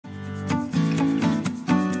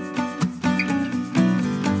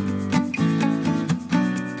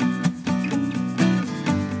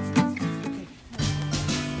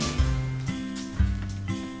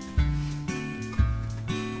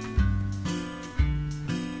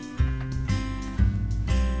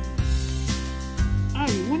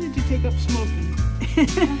pick up smoking.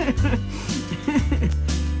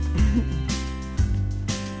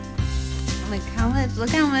 Look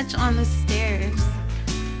how much on the stairs.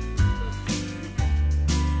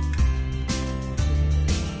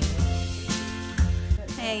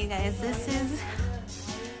 Hey you guys, this is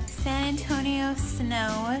San Antonio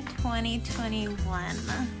Snow 2021.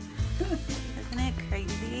 Isn't it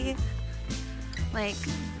crazy? Like,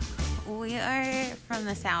 we are from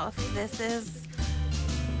the South. This is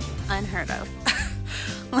unheard of.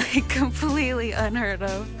 Like, completely unheard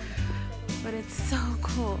of. But it's so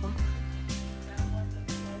cool.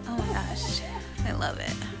 Oh my gosh, I love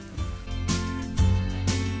it.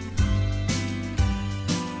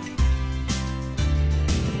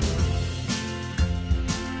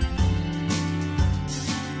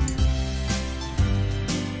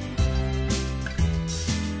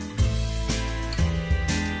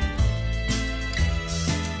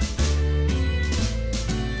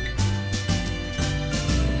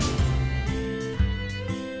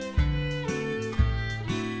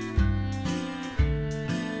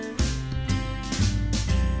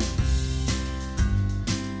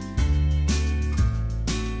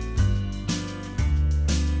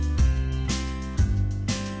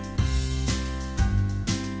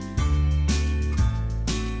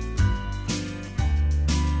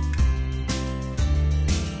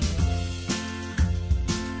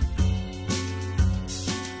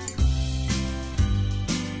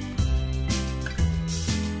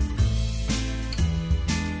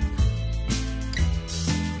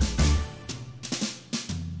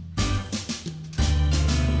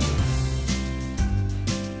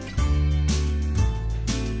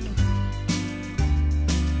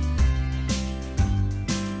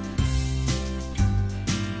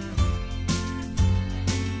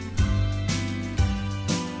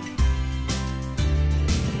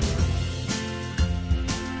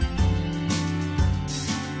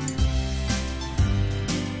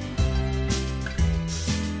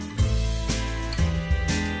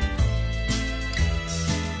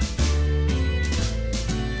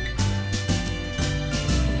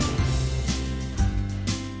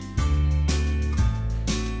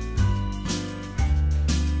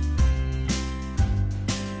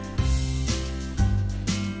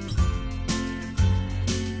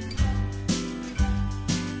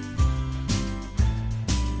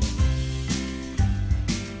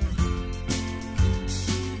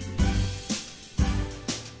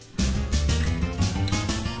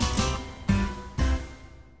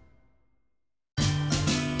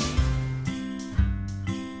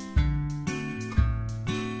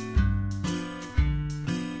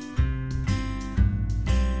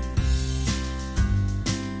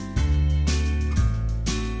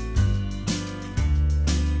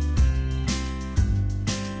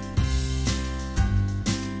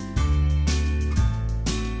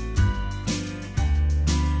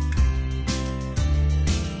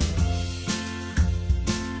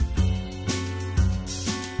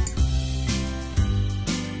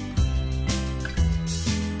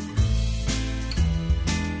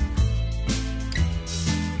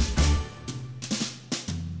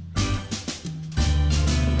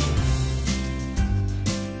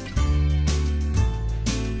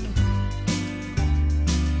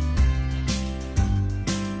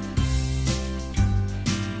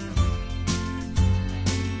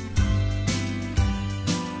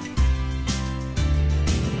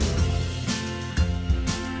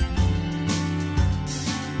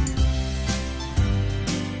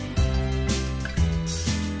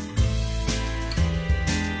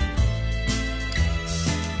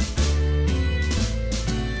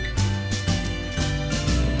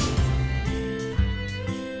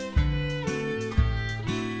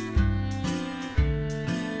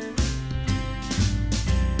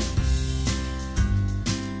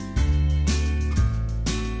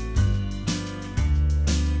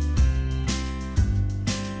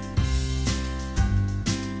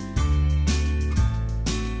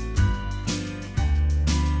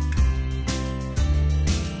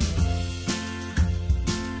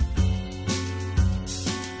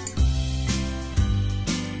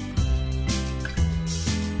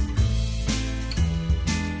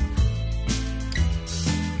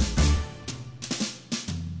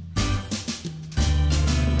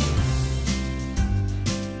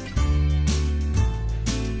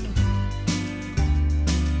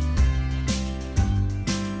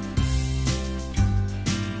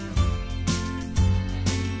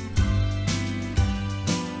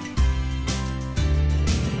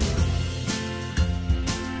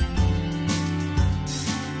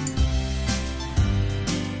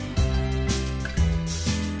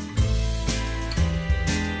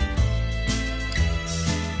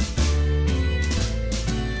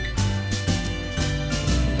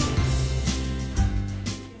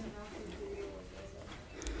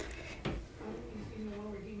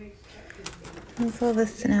 This is all the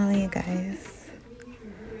snow, you guys,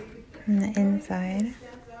 from the inside.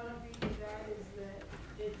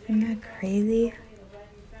 Isn't that crazy?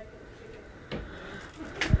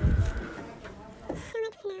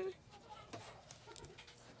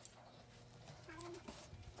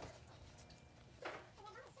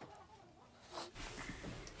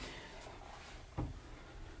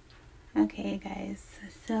 Okay, guys,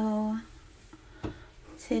 so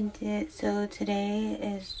today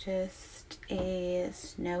is just a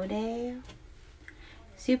snow day.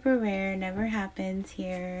 Super rare, never happens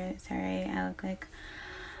here. Sorry, I look like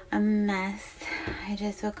a mess. I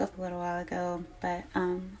just woke up a little while ago, but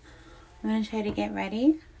I'm gonna try to get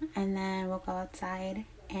ready and then we'll go outside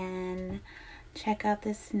and check out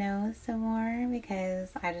the snow some more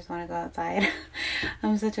because I just want to go outside.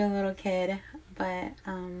 I'm such a little kid, but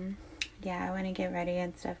yeah, I want to get ready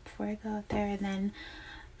and stuff before I go out there, and then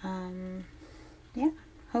yeah,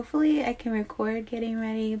 hopefully I can record getting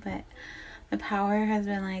ready, but the power has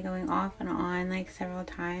been like going off and on like several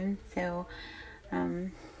times, so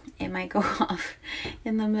it might go off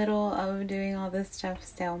in the middle of doing all this stuff,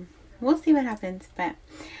 so we'll see what happens. But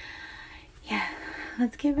yeah,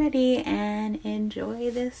 let's get ready and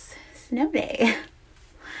enjoy this snow day.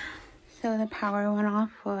 So the power went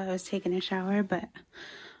off while I was taking a shower, but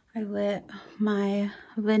I lit my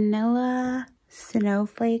vanilla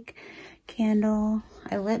snowflake candle.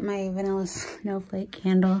 I lit my vanilla snowflake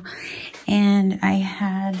candle, and I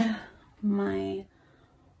had my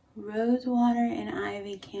rose water and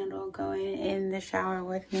ivy candle going in the shower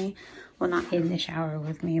with me. Well, not in the shower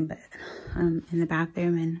with me, but in the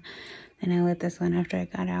bathroom, and then I lit this one after I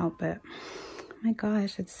got out. But oh my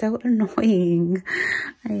gosh, it's so annoying.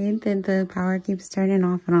 I hate that the power keeps turning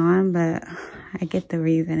off and on, but I get the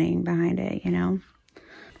reasoning behind it, you know?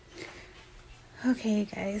 Okay,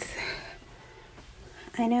 guys.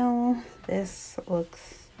 I know this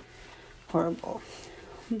looks horrible,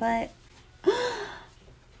 but you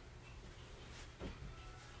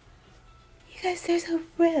guys, there's a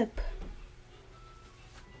rip.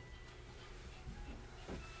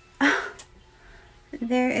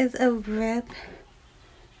 There is a rip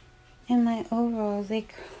in my overalls,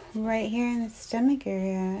 like right here in the stomach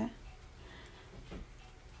area.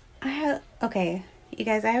 Okay, you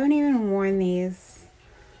guys, I haven't even worn these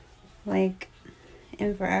like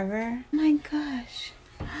in forever. Oh my gosh.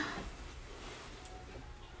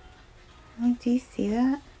 Like, do you see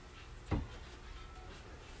that?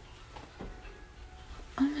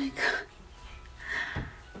 Oh my god.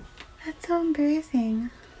 That's so embarrassing.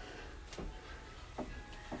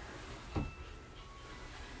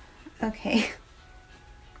 Okay.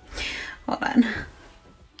 Hold on.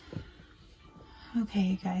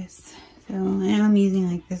 Okay, guys. So now I'm using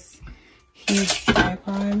like this huge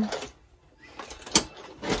tripod.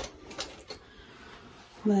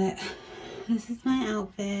 But this is my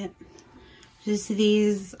outfit. Just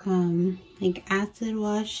these like acid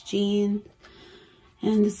wash jeans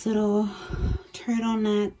and this little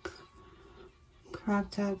turtleneck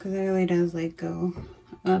crop top, because it really does like go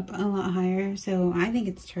up a lot higher, so I think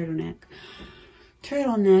it's turtleneck,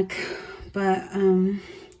 but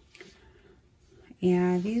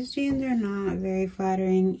yeah, these jeans are not very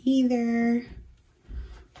flattering either.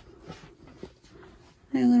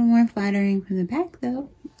 They're a little more flattering from the back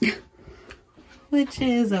though, which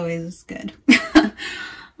is always good.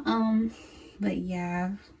 But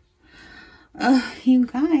yeah, you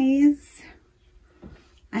guys,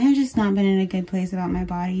 I have just not been in a good place about my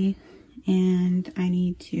body, and I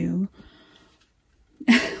need to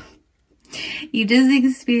you just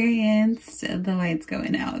experienced the lights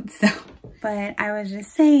going out, so. But I was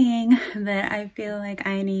just saying that I feel like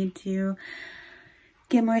I need to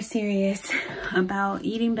get more serious about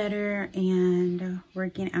eating better and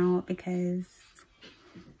working out, because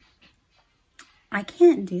I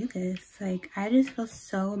can't do this. Like, I just feel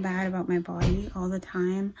so bad about my body all the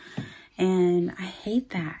time, and I hate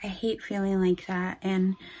that. I hate feeling like that,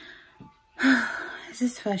 and it's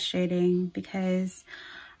just frustrating because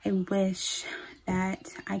I wish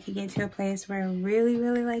that I could get to a place where I really,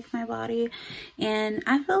 really like my body. And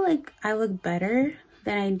I feel like I look better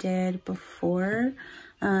than I did before.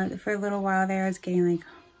 For a little while there, I was getting like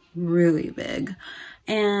really big.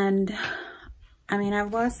 And I mean,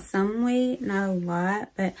 I've lost some weight, not a lot,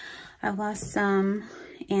 but I've lost some.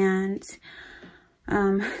 And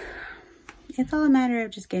it's all a matter of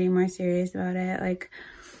just getting more serious about it. Like,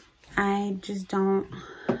 I just don't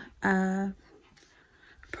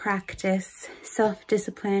practice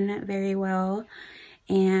self-discipline very well,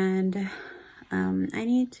 and I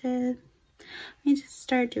need to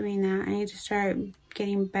start doing that. I need to start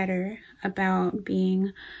getting better about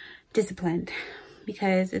being disciplined,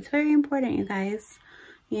 because it's very important, you guys,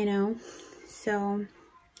 you know. So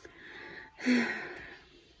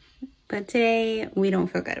but today we don't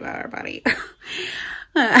feel good about our body.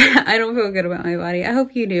 I don't feel good about my body. I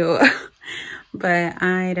hope you do. But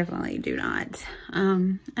I definitely do not. I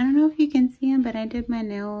don't know if you can see them, but I did my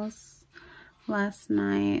nails last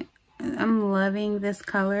night. I'm loving this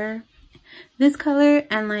color. This color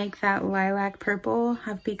and like that lilac purple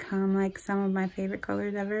have become like some of my favorite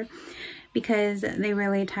colors ever, because they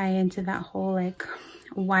really tie into that whole like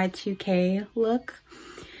Y2K look.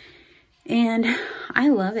 And I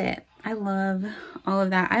love it. I love all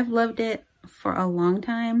of that. I've loved it for a long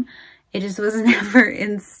time. It just was never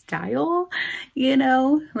in style, you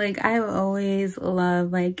know? Like, I've always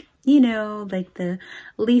loved, like, you know, like the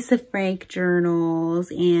Lisa Frank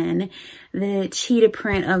journals and the cheetah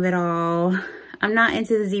print of it all. I'm not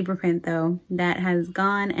into the zebra print though. That has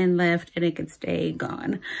gone and left, and it could stay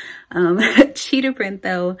gone. Cheetah print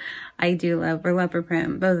though, I do love, or leopard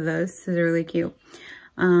print. Both of those are really cute.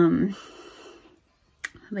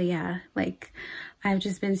 But yeah, like, I've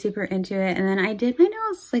just been super into it. And then I did my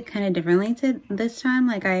nails like kind of differently this time.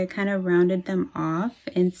 Like, I kind of rounded them off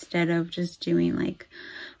instead of just doing like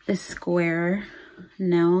the square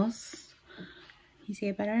nails. You see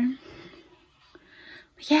it better?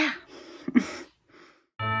 But yeah.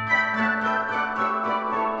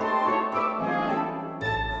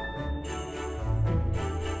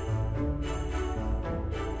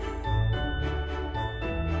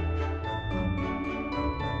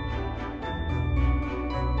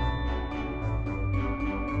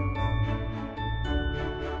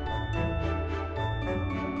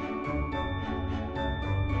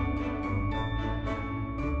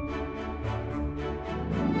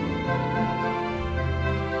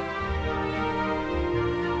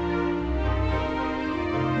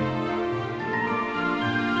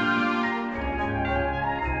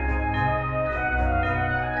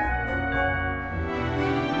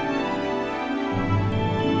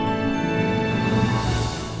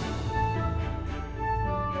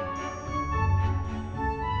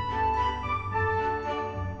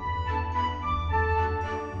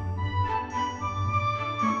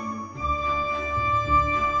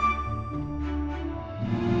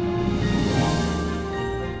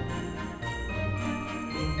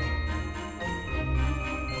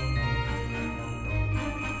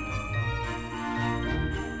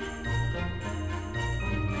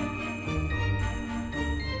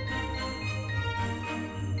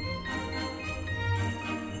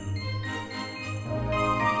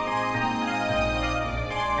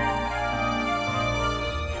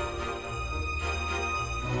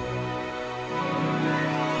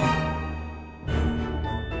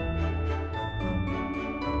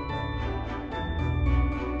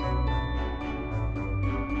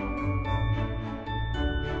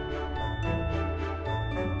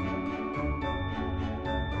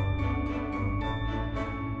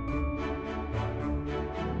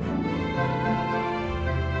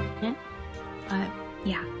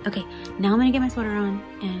 Okay, now I'm gonna get my sweater on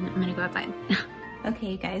and I'm gonna go outside.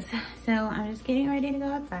 Okay, you guys, so I'm just getting ready to go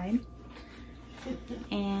outside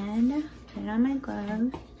and put on my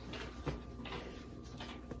gloves.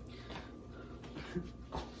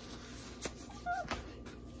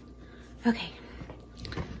 Okay,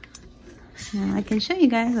 so I can show you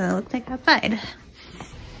guys what it looks like outside.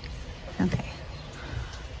 Okay.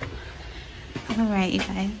 All right, you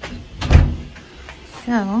guys.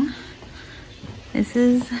 So this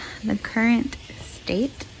is the current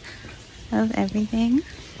state of everything.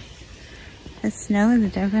 The snow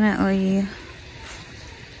is definitely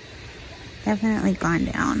gone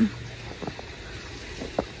down.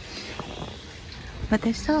 But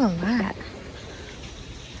there's still a lot.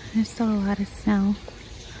 There's still a lot of snow.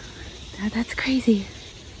 That's crazy.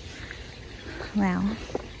 Wow.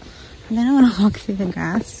 And then I want to walk through the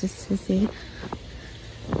grass just to see.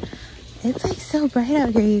 It's like so bright out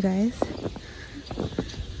here, you guys.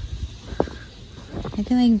 I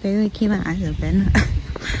can like barely keep my eyes open.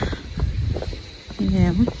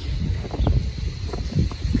 Yeah.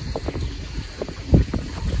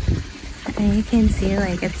 And you can see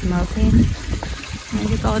like it's melting. And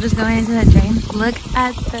it's all just going into that drain. Look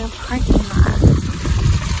at the parking lot.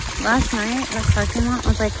 Last night, the parking lot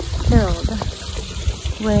was like filled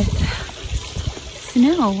with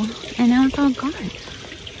snow. And now it's all gone.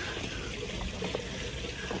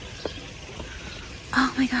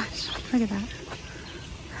 Oh my gosh, look at that.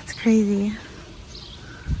 That's crazy.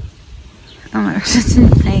 Oh my gosh, that's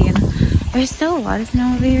insane. There's still a lot of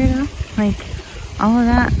snow over here though. Like, all of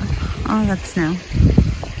that snow.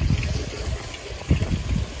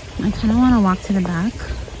 I kind of want to walk to the back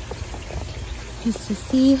just to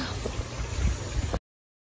see.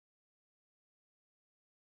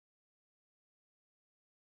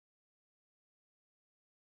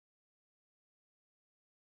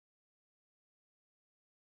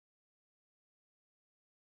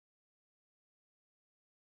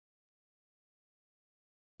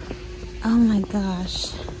 Oh my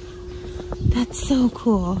gosh, that's so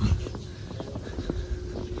cool.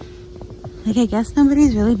 Like, I guess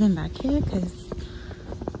nobody's really been back here because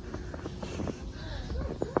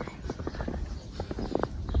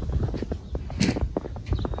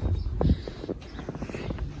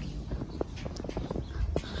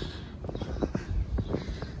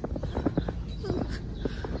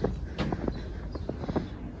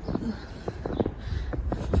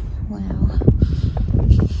wow.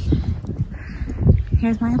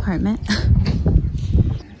 Here's my apartment.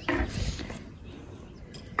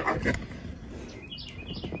 Okay.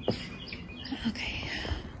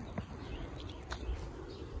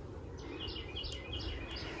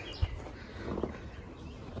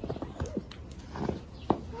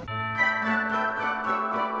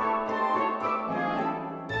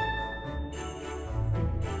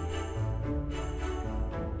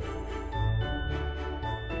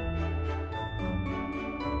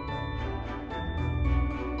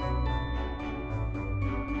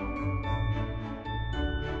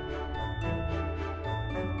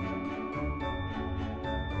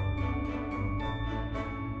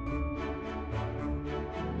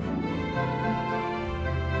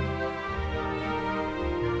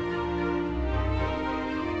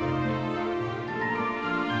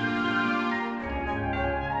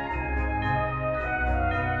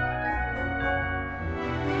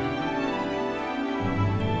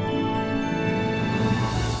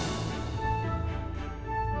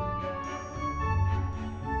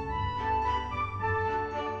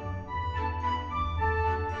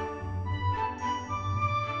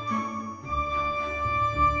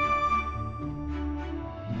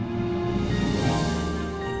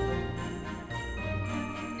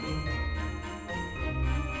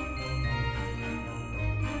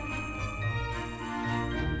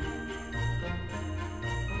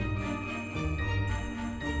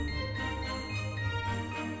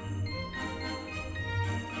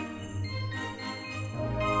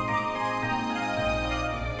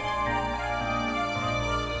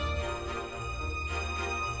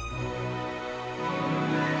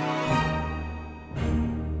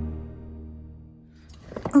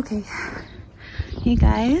 Okay, you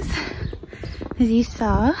guys, as you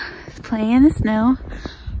saw, I was playing in the snow.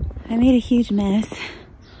 I made a huge mess.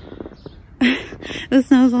 The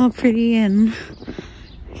snow's all pretty and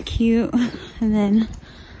cute, and then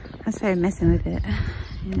I started messing with it,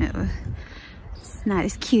 and it's not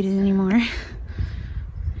as cute anymore.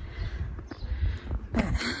 But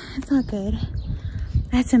it's all good.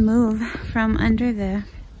 I had to move from under the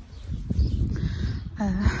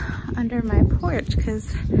under my porch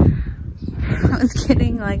because I was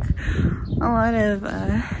getting like a lot of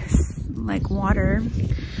like water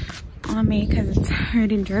on me because it's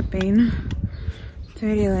already dripping. It's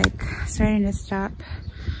already like starting to stop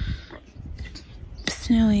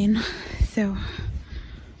snowing, so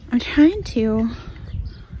I'm trying to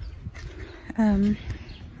there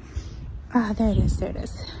it is, there it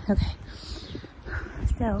is. Okay,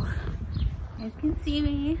 so you guys can see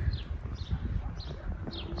me.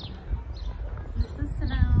 This is the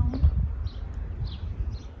snow.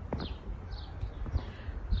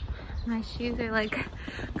 My shoes are like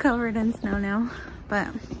covered in snow now, but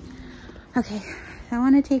okay, I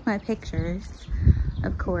want to take my pictures,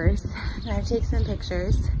 of course. I gotta take some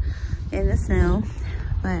pictures in the snow,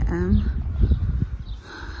 but I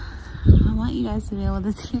want you guys to be able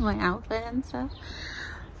to see my outfit and stuff,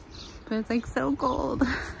 but it's like so cold.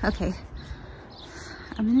 Okay,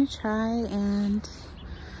 I'm gonna try and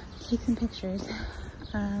take some pictures.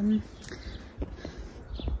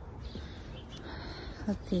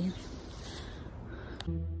 Let's see.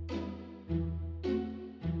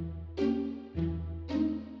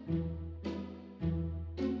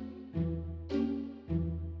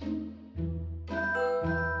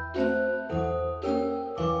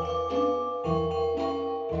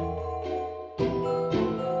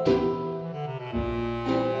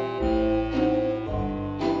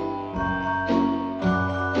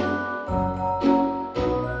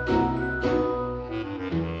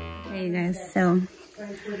 So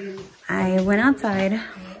I went outside, and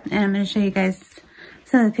I'm going to show you guys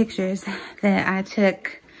some of the pictures that I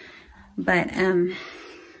took, but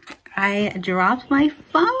I dropped my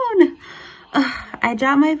phone. I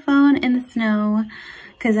dropped my phone in the snow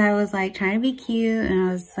because I was like trying to be cute, and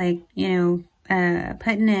I was like, you know,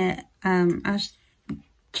 putting it, I was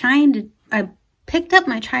trying to, I picked up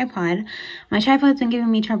my tripod. My tripod's been giving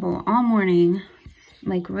me trouble all morning,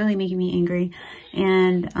 like really making me angry.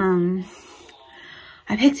 And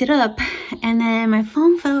I picked it up and then my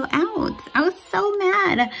phone fell out. I was so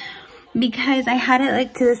mad because I had it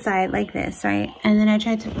like to the side like this, right? And then I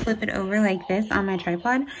tried to flip it over like this on my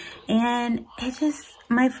tripod and it just,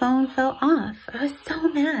 my phone fell off. I was so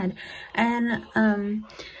mad. And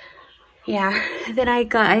yeah, then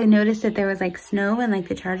I noticed that there was like snow in like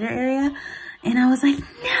the charger area and I was like,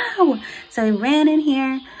 no. So I ran in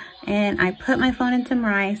here and I put my phone in some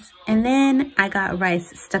rice and then I got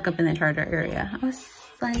rice stuck up in the charger area. I was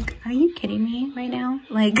like, are you kidding me right now?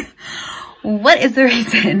 Like, what is the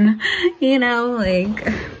reason? You know, like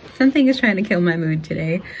something is trying to kill my mood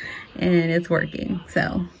today and it's working.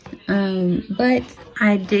 So, but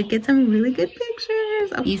I did get some really good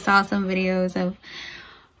pictures. You saw some videos of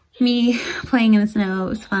me playing in the snow. It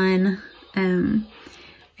was fun. And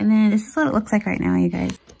then this is what it looks like right now, you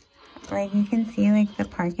guys. Like you can see like the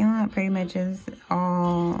parking lot pretty much is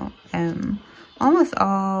all, almost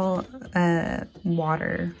all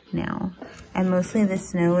water now. And mostly the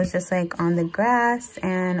snow is just like on the grass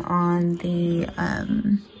and on the,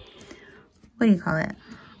 what do you call it?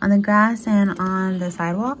 On the grass and on the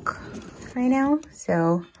sidewalk right now.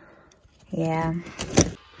 So yeah.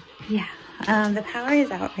 Yeah, the power is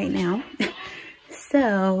out right now.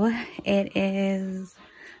 So it is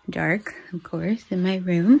dark, of course, in my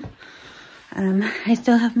room. I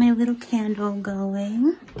still have my little candle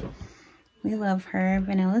going. We love her,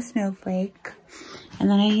 Vanilla Snowflake. And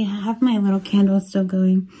then I have my little candle still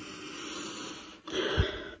going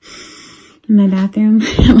in my bathroom.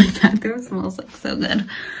 My bathroom smells like so good.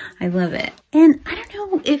 I love it. And I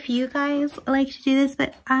don't know if you guys like to do this,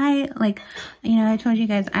 but I like, you know, I told you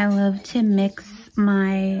guys I love to mix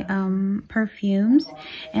my perfumes,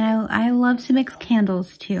 and I love to mix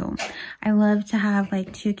candles too. I love to have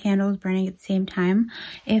like 2 candles burning at the same time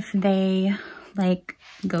if they like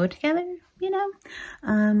go together, you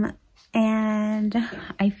know. And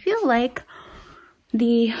I feel like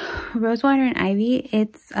the Rosewater and Ivy,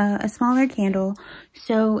 it's a smaller candle,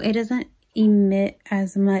 so it doesn't emit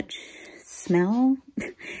as much smell,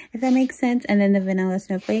 if that makes sense. And then the Vanilla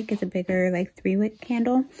Snowflake is a bigger like 3-wick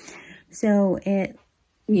candle, so it,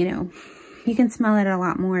 you know, you can smell it a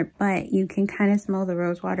lot more, but you can kind of smell the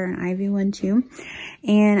Rosewater and Ivy one too.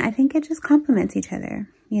 And I think it just complements each other,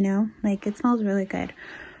 you know, like it smells really good.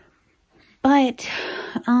 But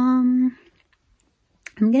I'm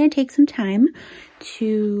gonna take some time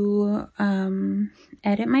to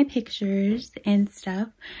edit my pictures and stuff,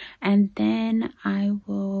 and then I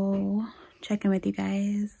will check in with you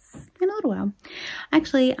guys in a little while.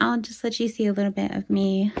 Actually, I'll just let you see a little bit of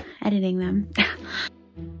me editing them.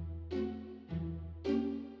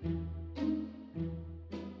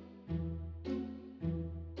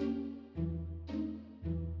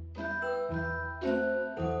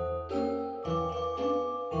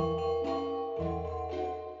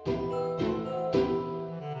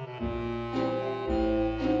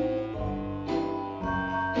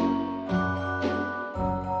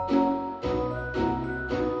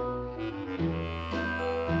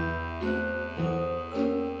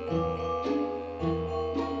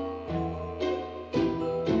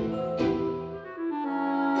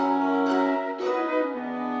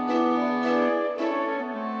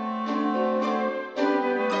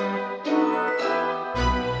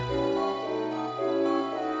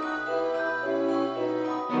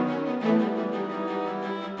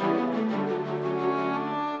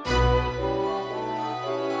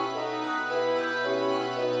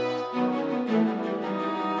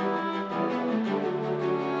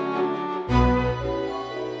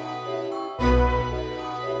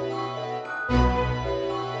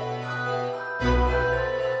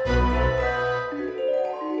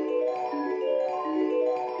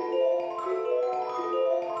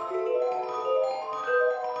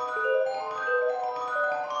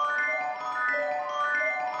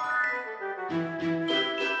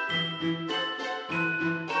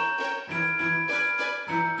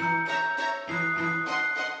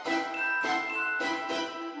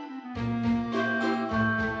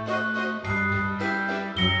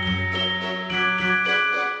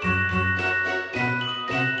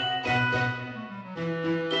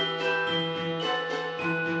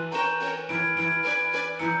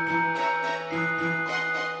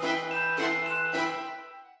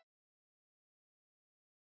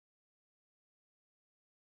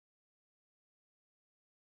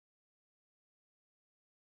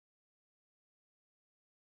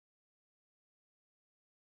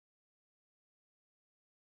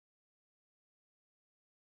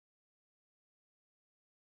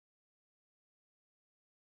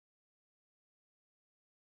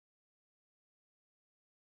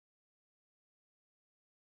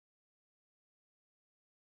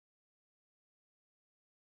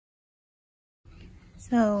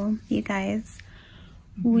 So, you guys,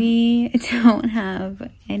 we don't have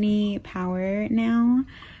any power now.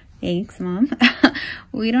 Thanks, Mom.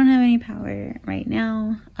 We don't have any power right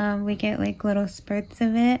now. We get like little spurts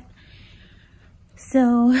of it.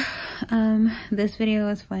 So, this video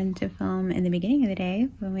was fun to film in the beginning of the day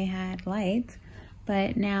when we had lights.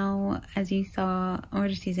 But now, as you saw, we're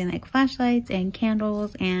just using like flashlights and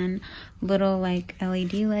candles and little like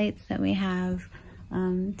LED lights that we have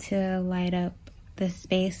to light up the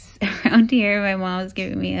space around here. My mom's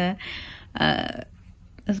giving me a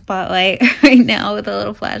spotlight right now with a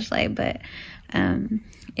little flashlight, but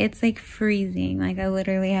it's like freezing. Like I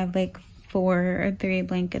literally have like 4 or 3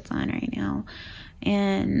 blankets on right now,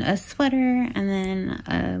 and a sweater, and then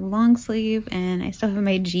a long sleeve, and I still have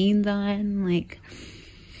my jeans on. Like,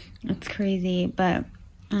 it's crazy, but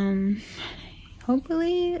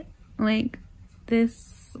hopefully like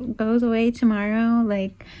this goes away tomorrow,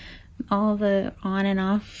 like all the on and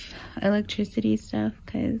off electricity stuff,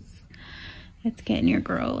 because it's getting your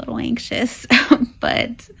girl a little anxious.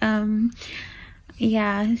 But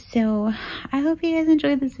yeah, so I hope you guys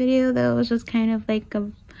enjoyed this video, though. It was just kind of like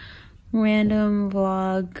a random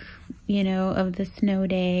vlog, you know, of the snow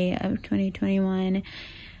day of 2021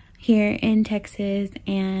 here in Texas.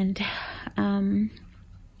 And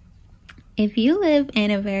if you live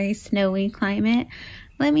in a very snowy climate,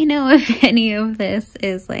 let me know if any of this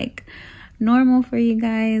is like normal for you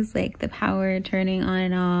guys, like the power turning on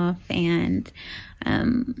and off, and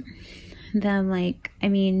them like, I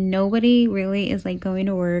mean, nobody really is like going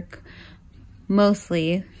to work.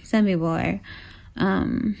 Mostly, some people are.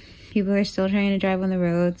 People are still trying to drive on the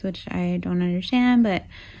roads, which I don't understand, but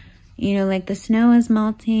you know, like the snow is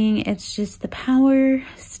melting. It's just the power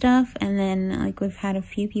stuff. And then like we've had a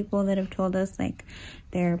few people that have told us like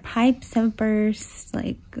their pipes have burst.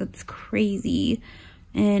 Like, it's crazy.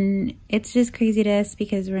 And it's just crazy to us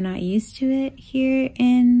because we're not used to it here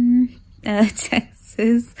in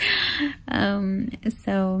Texas.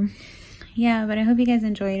 So yeah, but I hope you guys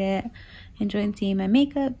enjoyed it. Enjoyed seeing my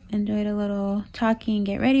makeup, enjoyed a little talking,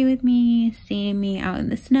 get ready with me, seeing me out in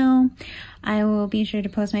the snow. I will be sure to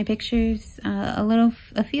post my pictures,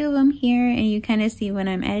 a few of them here, and you kind of see when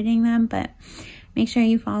I'm editing them, but make sure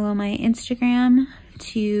you follow my Instagram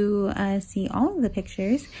to see all of the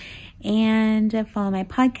pictures, and follow my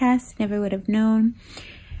podcast, Never Would Have Known.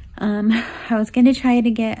 I was going to try to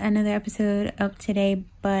get another episode up today,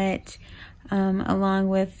 but along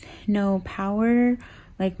with no power,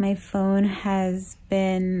 like my phone has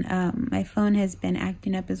been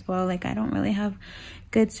acting up as well. Like I don't really have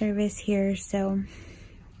good service here, so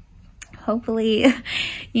hopefully,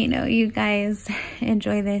 you know, you guys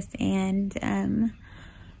enjoy this, and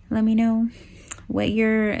let me know what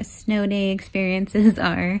your snow day experiences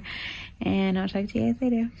are, and I'll talk to you guys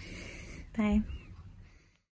later. Bye.